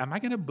 so am I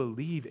going to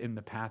believe in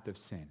the path of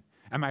sin?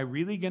 Am I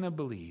really going to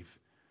believe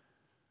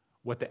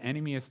what the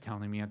enemy is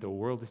telling me and the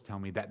world is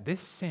telling me, that this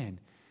sin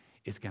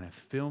is going to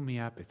fill me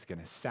up, it's going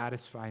to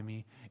satisfy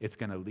me, it's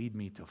going to lead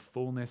me to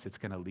fullness, it's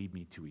going to lead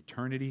me to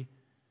eternity?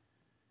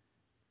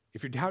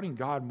 If you're doubting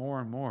God more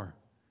and more,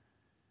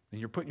 then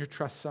you're putting your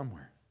trust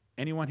somewhere.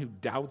 Anyone who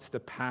doubts the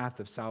path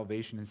of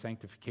salvation and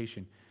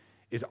sanctification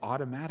is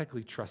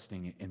automatically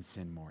trusting in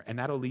sin more, and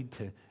that'll lead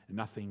to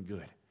nothing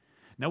good.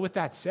 Now, with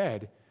that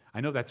said,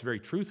 I know that's very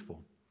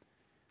truthful.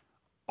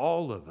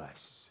 All of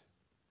us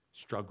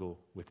struggle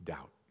with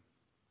doubt.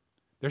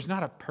 There's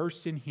not a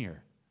person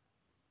here,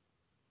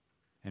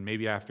 and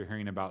maybe after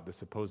hearing about the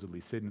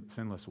supposedly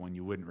sinless one,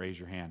 you wouldn't raise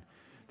your hand,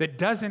 that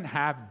doesn't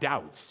have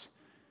doubts.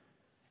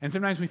 And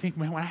sometimes we think,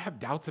 man, when I have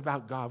doubts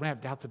about God, when I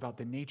have doubts about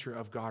the nature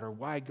of God, or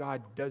why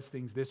God does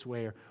things this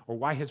way, or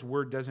why His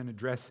Word doesn't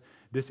address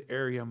this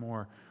area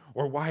more,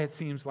 or why it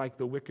seems like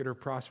the wicked are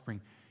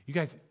prospering. You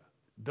guys,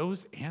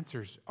 those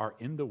answers are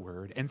in the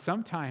Word, and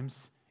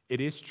sometimes It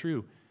is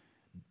true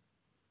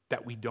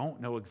that we don't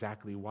know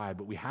exactly why,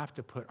 but we have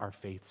to put our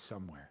faith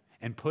somewhere.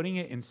 And putting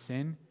it in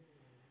sin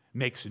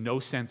makes no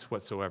sense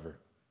whatsoever.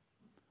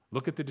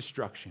 Look at the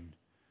destruction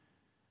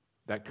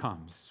that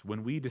comes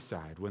when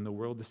the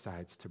world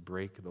decides to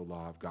break the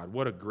law of God.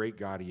 What a great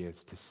God he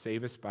is to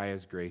save us by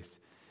his grace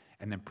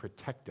and then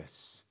protect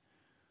us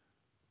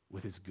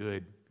with his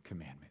good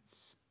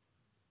commandments.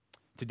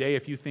 Today,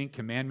 if you think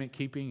commandment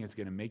keeping is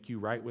going to make you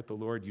right with the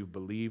Lord, you've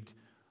believed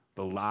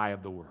the lie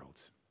of the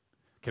world.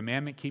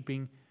 Commandment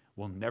keeping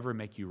will never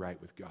make you right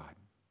with God.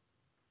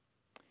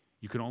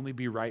 You can only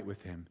be right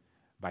with him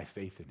by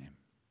faith in him,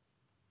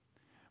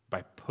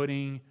 by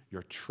putting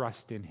your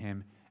trust in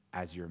him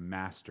as your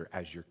master,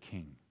 as your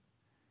king.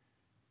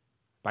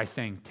 By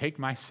saying, take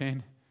my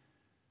sin,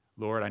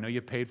 Lord, I know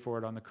you paid for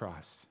it on the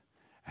cross,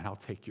 and I'll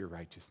take your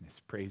righteousness.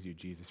 Praise you,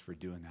 Jesus, for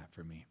doing that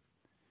for me.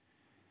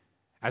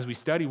 As we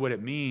study what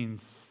it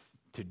means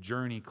to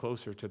journey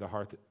closer to the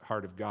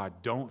heart of God,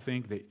 don't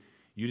think that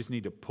you just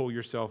need to pull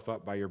yourself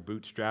up by your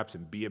bootstraps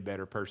and be a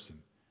better person.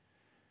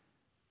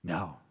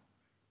 No.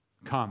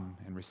 Come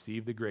and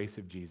receive the grace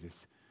of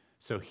Jesus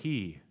so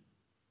he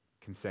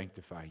can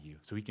sanctify you,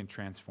 so he can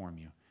transform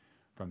you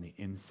from the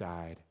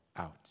inside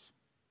out.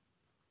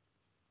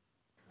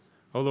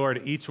 Oh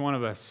Lord, each one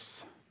of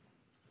us,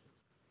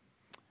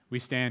 we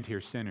stand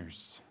here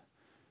sinners.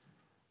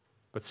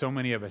 But so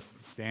many of us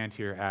stand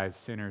here as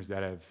sinners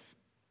that have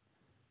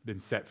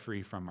been set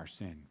free from our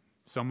sin.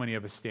 So many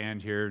of us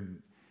stand here,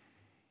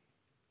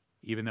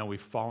 even though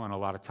we've fallen a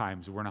lot of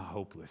times, we're not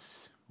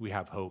hopeless. We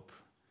have hope.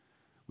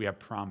 We have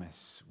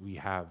promise. We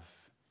have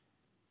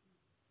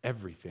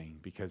everything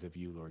because of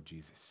you, Lord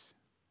Jesus.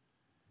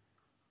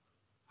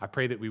 I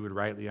pray that we would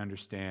rightly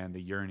understand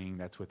the yearning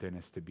that's within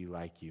us to be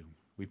like you.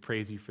 We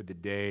praise you for the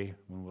day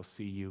when we'll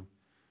see you.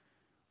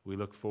 We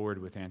look forward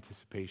with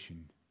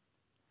anticipation.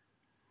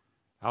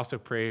 I also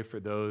pray for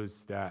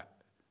those that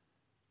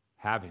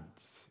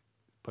haven't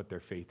put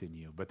their faith in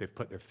you, but they've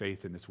put their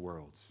faith in this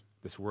world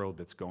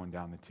that's going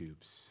down the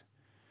tubes.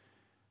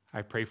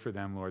 I pray for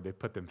them, Lord, they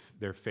put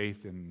their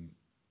faith in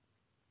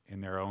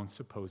their own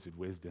supposed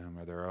wisdom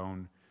or their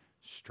own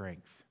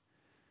strength.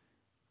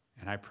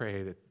 And I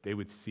pray that they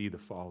would see the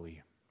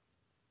folly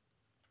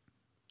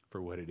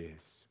for what it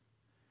is,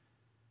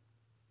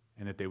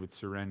 and that they would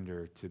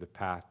surrender to the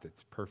path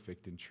that's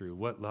perfect and true.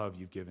 What love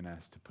you've given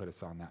us to put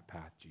us on that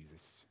path,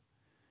 Jesus.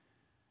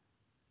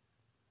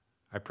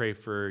 I pray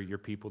for your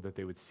people that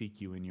they would seek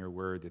you in your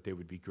word, that they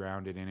would be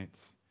grounded in it.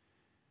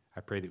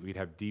 I pray that we'd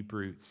have deep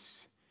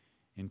roots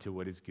into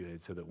what is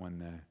good, so that when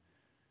the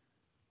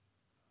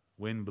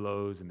wind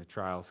blows and the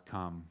trials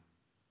come,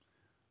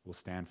 we'll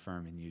stand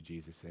firm in you,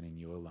 Jesus, and in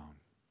you alone.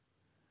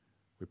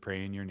 We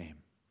pray in your name.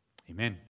 Amen.